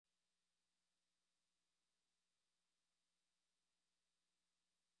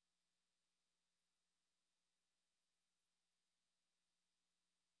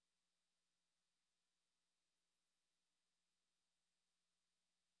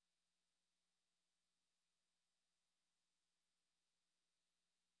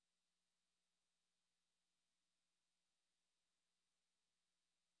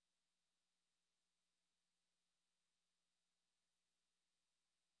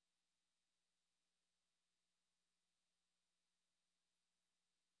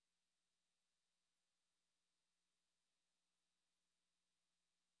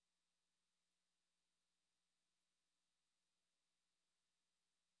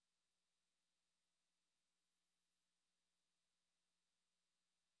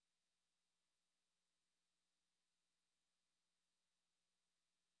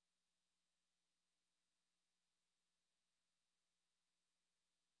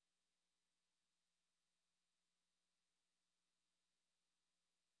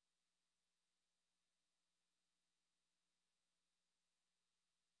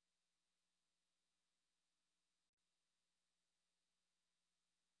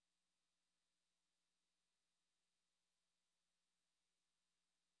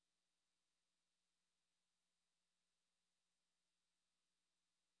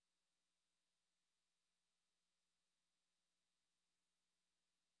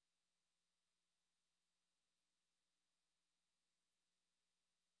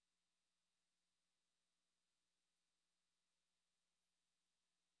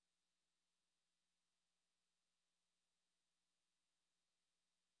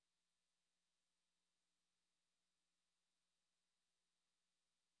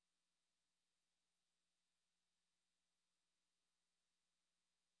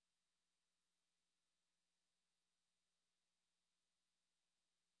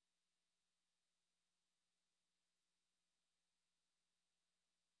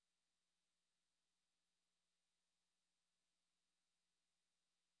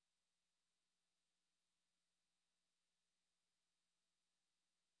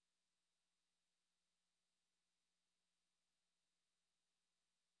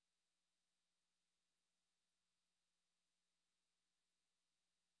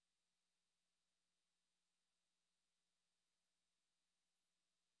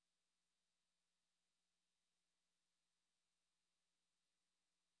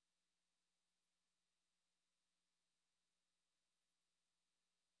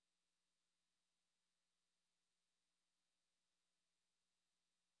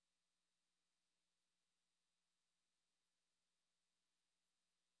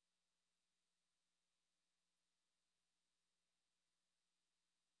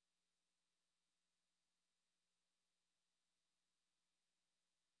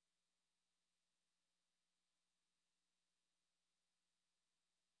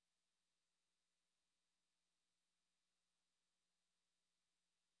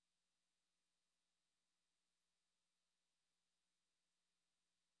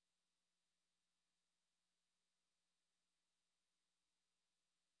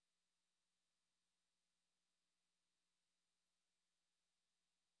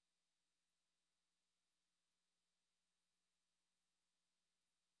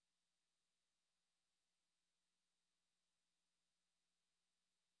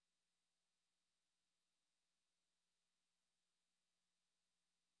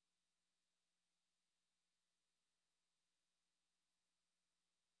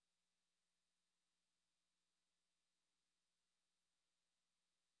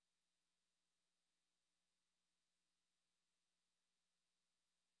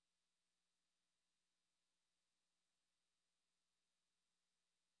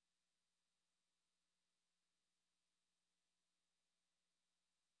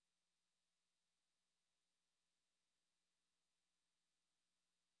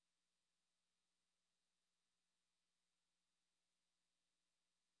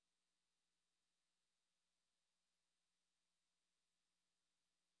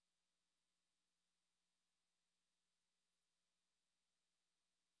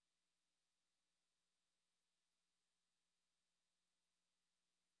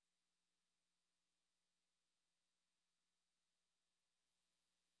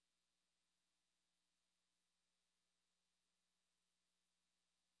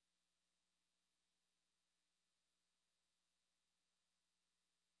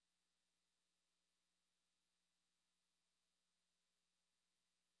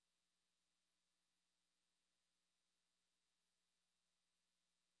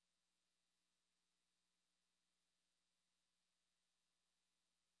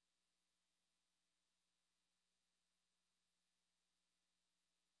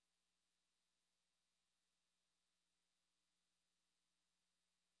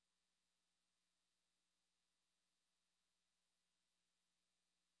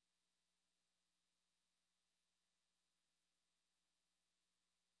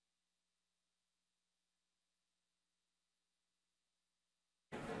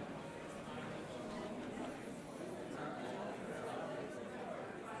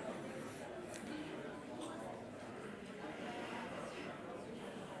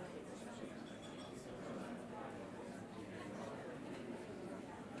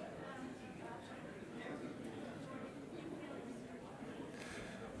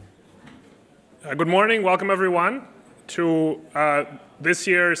Good morning. Welcome, everyone, to this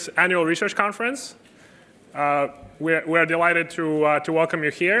year's annual research conference. We're delighted to welcome you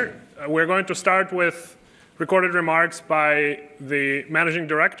here. We're going to start with recorded remarks by the managing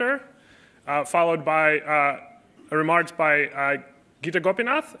director, followed by remarks by Gita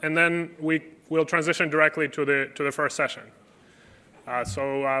Gopinath, and then we'll transition directly to the first session.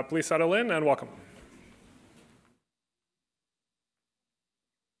 So please settle in and welcome.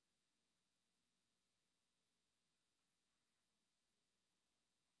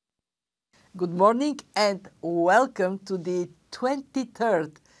 Good morning and welcome to the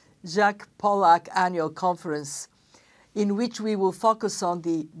 23rd Jacques Polak Annual Conference, in which we will focus on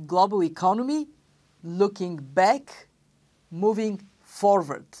the global economy, looking back, moving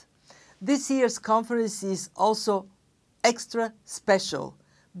forward. This year's conference is also extra special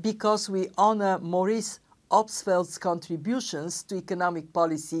because we honor Maurice Obstfeld's contributions to economic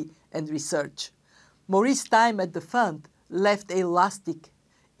policy and research. Maurice's time at the fund left a lasting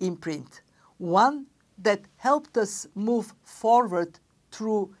imprint, one that helped us move forward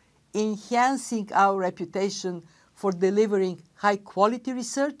through enhancing our reputation for delivering high-quality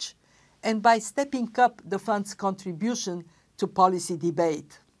research and by stepping up the fund's contribution to policy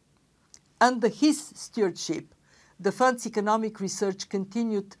debate. Under his stewardship, the fund's economic research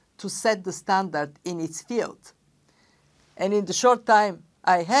continued to set the standard in its field. And in the short time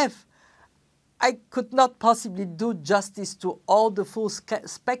I could not possibly do justice to all the full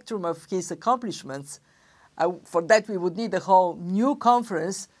spectrum of his accomplishments. For that, we would need a whole new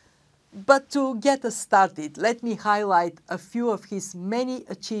conference. But to get us started, let me highlight a few of his many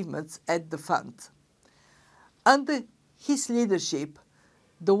achievements at the fund. Under his leadership,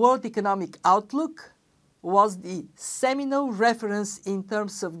 the World Economic Outlook was the seminal reference in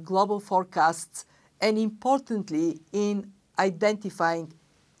terms of global forecasts and, importantly, in identifying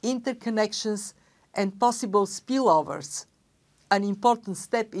interconnections and possible spillovers, an important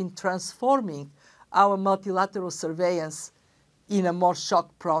step in transforming our multilateral surveillance in a more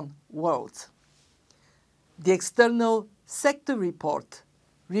shock-prone world. The external sector report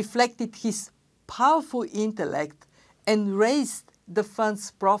reflected his powerful intellect and raised the fund's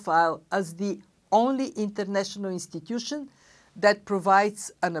profile as the only international institution that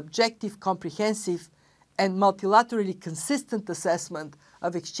provides an objective, comprehensive, and multilaterally consistent assessment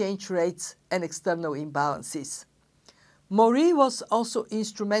of exchange rates and external imbalances. Maurice was also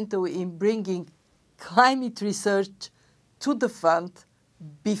instrumental in bringing climate research to the fund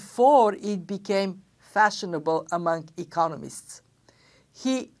before it became fashionable among economists.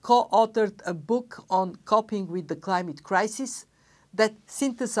 He co-authored a book on coping with the climate crisis that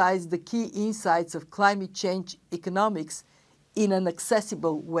synthesized the key insights of climate change economics in an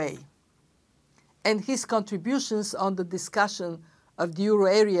accessible way. And his contributions on the discussion of the euro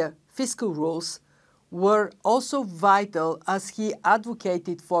area fiscal rules were also vital as he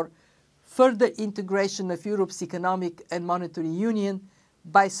advocated for further integration of Europe's economic and monetary union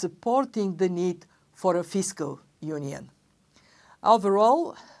by supporting the need for a fiscal union.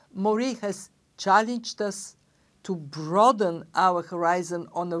 Overall, Maurice has challenged us to broaden our horizon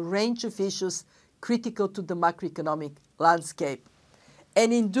on a range of issues critical to the macroeconomic landscape.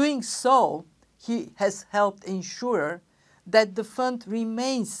 And in doing so, he has helped ensure that the fund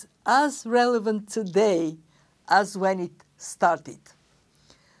remains as relevant today as when it started.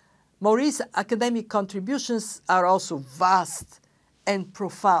 Maurice's academic contributions are also vast and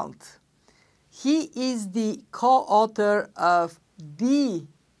profound. He is the co-author of the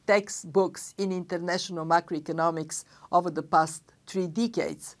textbooks in international macroeconomics over the past 3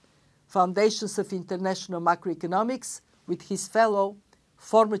 decades, Foundations of International Macroeconomics with his fellow,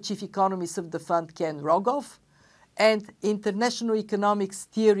 former chief economist of the fund Ken Rogoff, and International Economics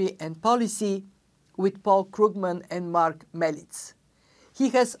Theory and Policy with Paul Krugman and Mark Melitz. He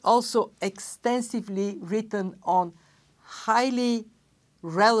has also extensively written on highly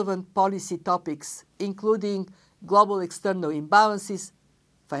relevant policy topics, including global external imbalances,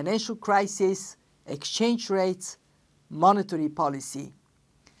 financial crisis, exchange rates, monetary policy.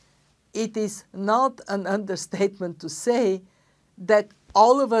 It is not an understatement to say that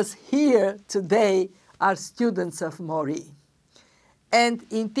all of us here today are students of Maurice. And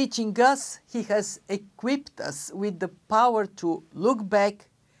in teaching us, he has equipped us with the power to look back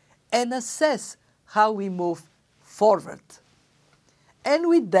and assess how we move forward. And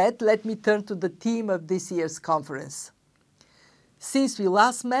with that, let me turn to the theme of this year's conference. Since we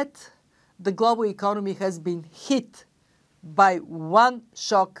last met, the global economy has been hit by one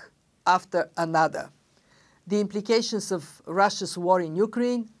shock after another. The implications of Russia's war in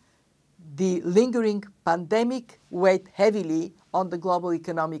Ukraine, the lingering pandemic weighed heavily on the global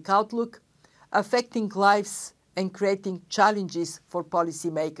economic outlook, affecting lives and creating challenges for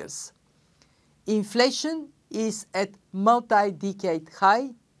policymakers. Inflation is at multi-decade high,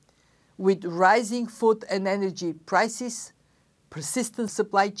 with rising food and energy prices, persistent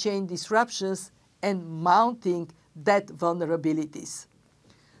supply chain disruptions, and mounting debt vulnerabilities.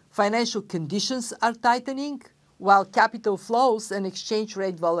 Financial conditions are tightening, while capital flows and exchange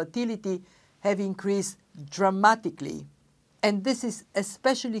rate volatility have increased dramatically. And this is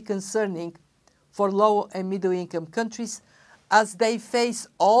especially concerning for low and middle income countries as they face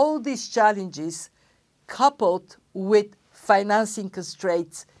all these challenges coupled with financing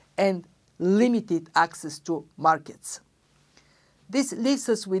constraints and limited access to markets. This leaves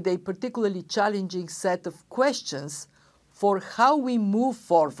us with a particularly challenging set of questions for how we move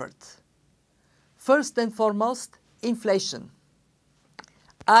forward. First and foremost, inflation.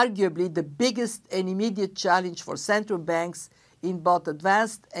 Arguably the biggest and immediate challenge for central banks in both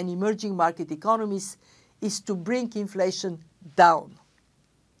advanced and emerging market economies is to bring inflation down.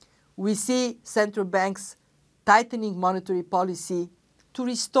 We see central banks tightening monetary policy to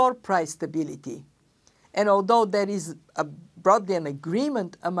restore price stability. And although there is broadly an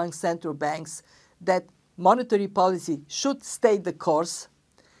agreement among central banks that monetary policy should stay the course,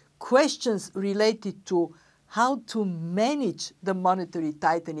 questions related to how to manage the monetary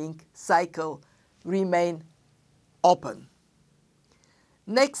tightening cycle remain open.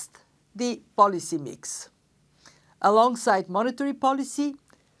 Next, the policy mix. Alongside monetary policy,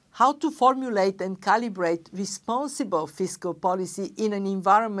 how to formulate and calibrate responsible fiscal policy in an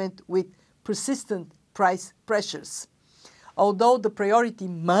environment with persistent price pressures. Although the priority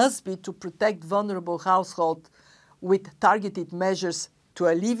must be to protect vulnerable households with targeted measures to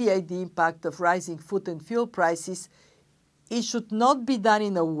alleviate the impact of rising food and fuel prices, it should not be done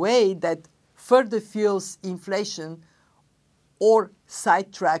in a way that further fuels inflation or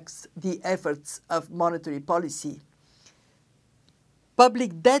sidetracks the efforts of monetary policy.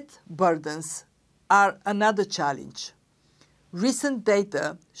 Public debt burdens are another challenge. Recent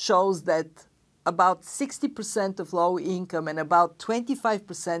data shows that about 60% of low income and about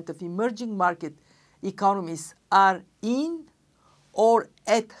 25% of emerging market economies are in or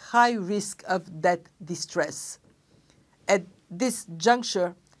at high risk of debt distress. At this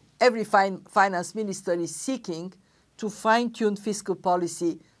juncture, every finance minister is seeking to fine-tune fiscal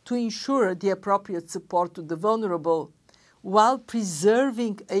policy to ensure the appropriate support to the vulnerable while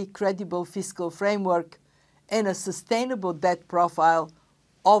preserving a credible fiscal framework and a sustainable debt profile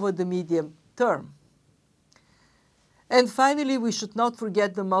over the medium term. And finally, we should not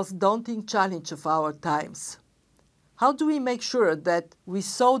forget the most daunting challenge of our times. How do we make sure that we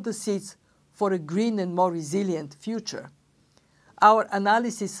sow the seeds for a green and more resilient future? Our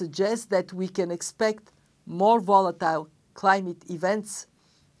analysis suggests that we can expect more volatile climate events,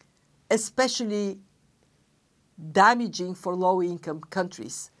 especially damaging for low-income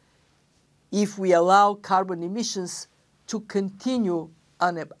countries, if we allow carbon emissions to continue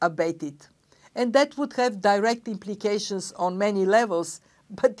unabated. And that would have direct implications on many levels,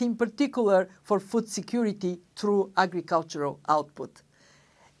 but in particular for food security through agricultural output.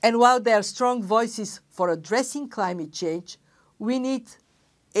 And while there are strong voices for addressing climate change, we need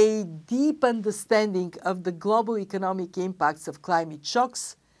a deep understanding of the global economic impacts of climate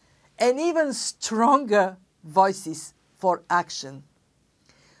shocks and even stronger voices for action.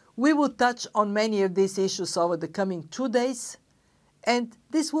 We will touch on many of these issues over the coming 2 days, and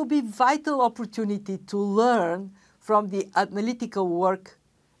this will be a vital opportunity to learn from the analytical work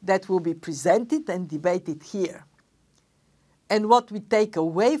that will be presented and debated here. And what we take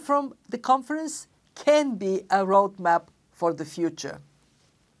away from the conference can be a roadmap for the future.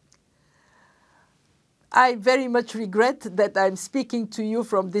 I very much regret that I'm speaking to you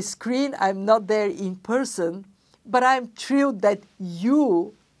from this screen. I'm not there in person, but I'm thrilled that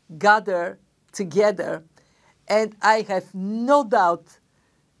you gather together, and I have no doubt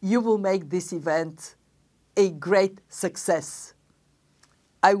you will make this event a great success.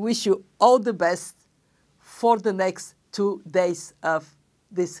 I wish you all the best for the next 2 days of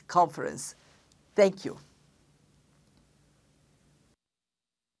this conference. Thank you.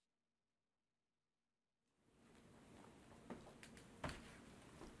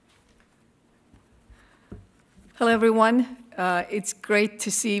 Hello, everyone. It's great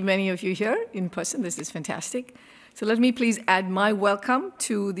to see many of you here in person. This is fantastic. So let me please add my welcome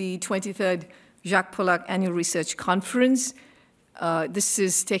to the 23rd Jacques Polak Annual Research Conference. This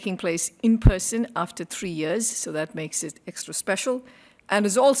is taking place in person after 3 years, so that makes it extra special. And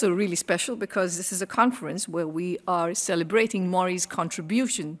it's also really special because this is a conference where we are celebrating Maury's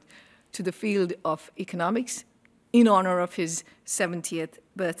contribution to the field of economics in honor of his 70th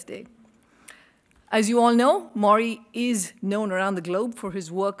birthday. As you all know, Maury is known around the globe for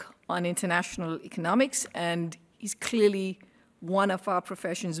his work on international economics, and he's clearly one of our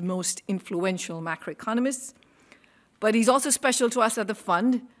profession's most influential macroeconomists. But he's also special to us at the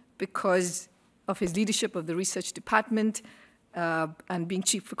fund because of his leadership of the research department and being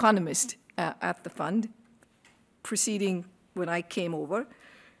chief economist at the fund, preceding when I came over.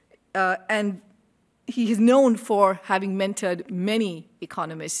 And he is known for having mentored many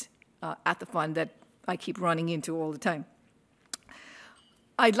economists at the fund that I keep running into all the time.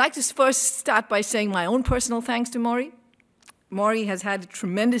 I'd like to first start by saying my own personal thanks to Maury. Maury has had a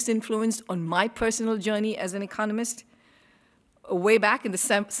tremendous influence on my personal journey as an economist. Way back in the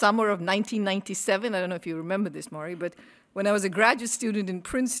summer of 1997, I don't know if you remember this, Maury, but when I was a graduate student in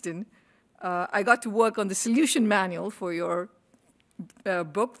Princeton, I got to work on the solution manual for your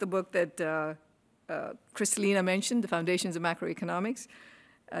book, the book that Kristalina mentioned, The Foundations of Macroeconomics,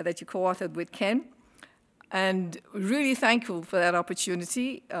 that you co-authored with Ken. And really thankful for that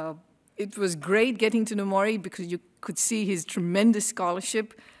opportunity. It was great getting to know Maury because you could see his tremendous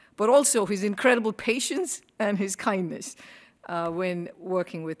scholarship, but also his incredible patience and his kindness when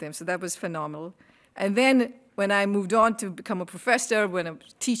working with him. So that was phenomenal. And then when I moved on to become a professor, when I'm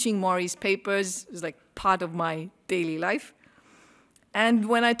teaching Maury's papers, it was like part of my daily life. And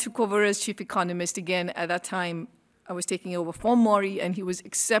when I took over as chief economist, again, at that time, I was taking over from Maury, and he was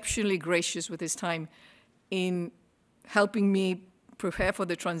exceptionally gracious with his time in helping me prepare for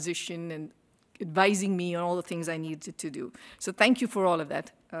the transition and advising me on all the things I needed to do. So thank you for all of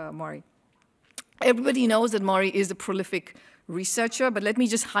that, Maury. Everybody knows that Maury is a prolific researcher, but let me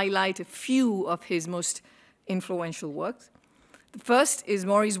just highlight a few of his most influential works. The first is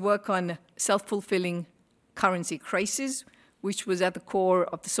Maury's work on self-fulfilling currency crisis, which was at the core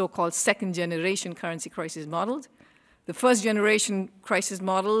of the so-called second-generation currency crisis models. The first-generation crisis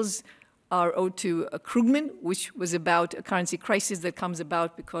models are owed to Krugman, which was about a currency crisis that comes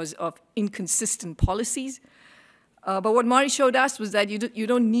about because of inconsistent policies. But what Maury showed us was that you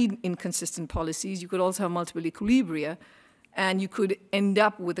don't need inconsistent policies. You could also have multiple equilibria, and you could end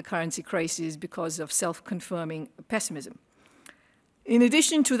up with a currency crisis because of self-confirming pessimism. In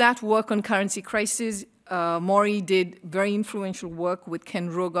addition to that work on currency crisis, Maury did very influential work with Ken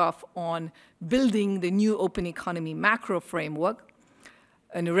Rogoff on building the new open economy macro framework.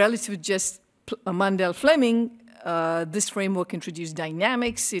 And relative to just Mundell Fleming, this framework introduced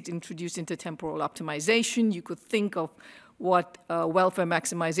dynamics, it introduced intertemporal optimization. You could think of what welfare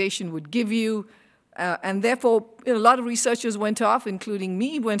maximization would give you. And therefore, a lot of researchers went off, including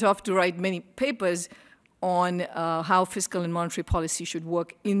me, went off to write many papers on how fiscal and monetary policy should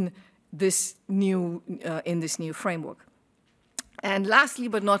work in this new framework. And lastly,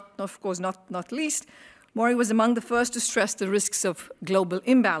 but of course not least, Maury was among the first to stress the risks of global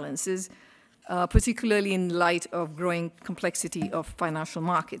imbalances, particularly in light of growing complexity of financial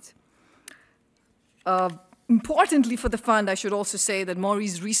markets. Importantly for the fund, I should also say that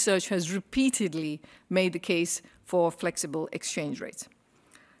Maury's research has repeatedly made the case for flexible exchange rates.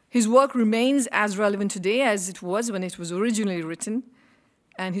 His work remains as relevant today as it was when it was originally written,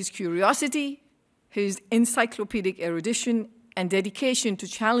 and his curiosity, his encyclopedic erudition, and dedication to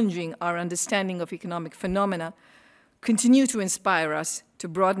challenging our understanding of economic phenomena continue to inspire us to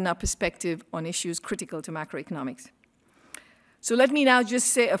broaden our perspective on issues critical to macroeconomics. So let me now just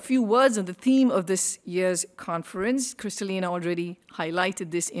say a few words on the theme of this year's conference. Kristalina already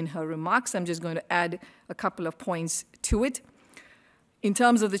highlighted this in her remarks. I'm just going to add a couple of points to it. In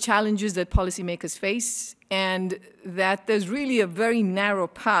terms of the challenges that policymakers face, and that there's really a very narrow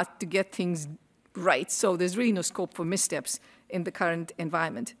path to get things right, so there's really no scope for missteps in the current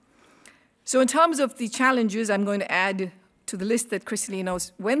environment. So in terms of the challenges, I'm going to add to the list that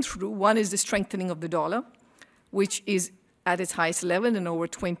Kristalina went through. One is the strengthening of the dollar, which is at its highest level in over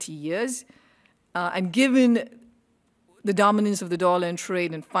 20 years. And given the dominance of the dollar in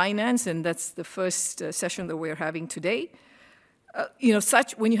trade and finance, and that's the first session that we're having today,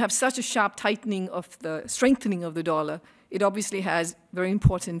 when you have such a sharp tightening of the strengthening of the dollar, it obviously has very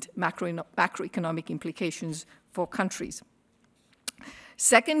important macroeconomic implications for countries.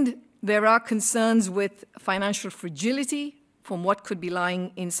 Second, there are concerns with financial fragility from what could be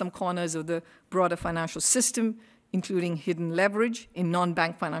lying in some corners of the broader financial system, including hidden leverage in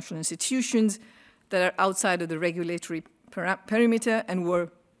non-bank financial institutions that are outside of the regulatory perimeter and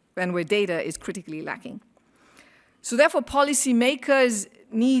where data is critically lacking. So therefore, policymakers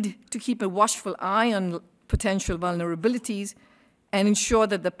need to keep a watchful eye on potential vulnerabilities and ensure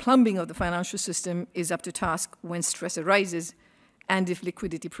that the plumbing of the financial system is up to task when stress arises and if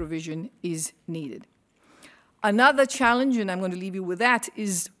liquidity provision is needed. Another challenge, and I'm going to leave you with that,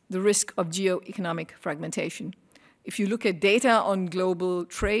 is the risk of geo-economic fragmentation. If you look at data on global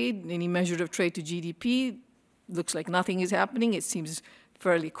trade, any measure of trade to GDP, looks like nothing is happening. It seems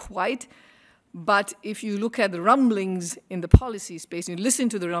fairly quiet. But if you look at the rumblings in the policy space, you listen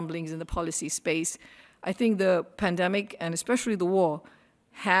to the rumblings in the policy space, I think the pandemic, and especially the war,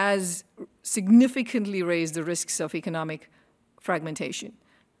 has significantly raised the risks of economic fragmentation.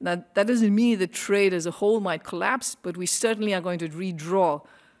 Now, that doesn't mean that trade as a whole might collapse, but we certainly are going to redraw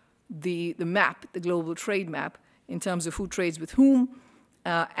the map, the global trade map, in terms of who trades with whom,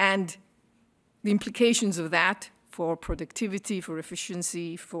 and the implications of that for productivity, for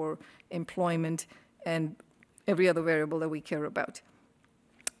efficiency, for employment, and every other variable that we care about.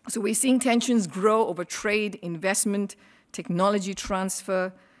 So we're seeing tensions grow over trade, investment, technology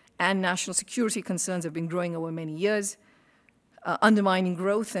transfer, and national security concerns have been growing over many years, undermining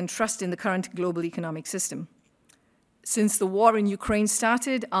growth and trust in the current global economic system. Since the war in Ukraine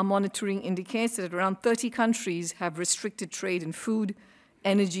started, our monitoring indicates that around 30 countries have restricted trade in food,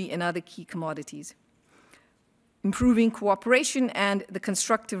 energy, and other key commodities. Improving cooperation and the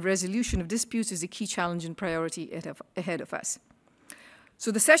constructive resolution of disputes is a key challenge and priority ahead of us.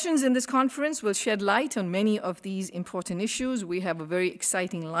 So the sessions in this conference will shed light on many of these important issues. We have a very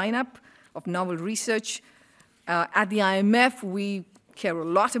exciting lineup of novel research. At the IMF, we care a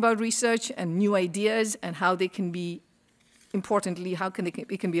lot about research and new ideas and how they can be, importantly, how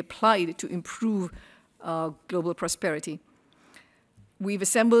it can be applied to improve global prosperity. We've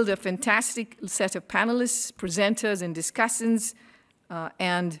assembled a fantastic set of panelists, presenters, and discussants,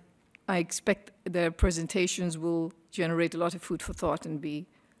 and I expect their presentations will generate a lot of food for thought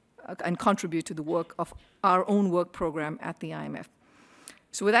and contribute to the work of our own work program at the IMF.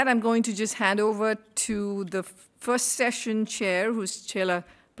 So with that, I'm going to just hand over to the first session chair, who's Cela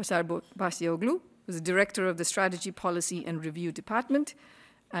Pasar-Basioglu, who's the director of the Strategy, Policy, and Review Department,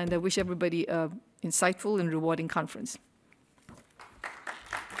 and I wish everybody an insightful and rewarding conference.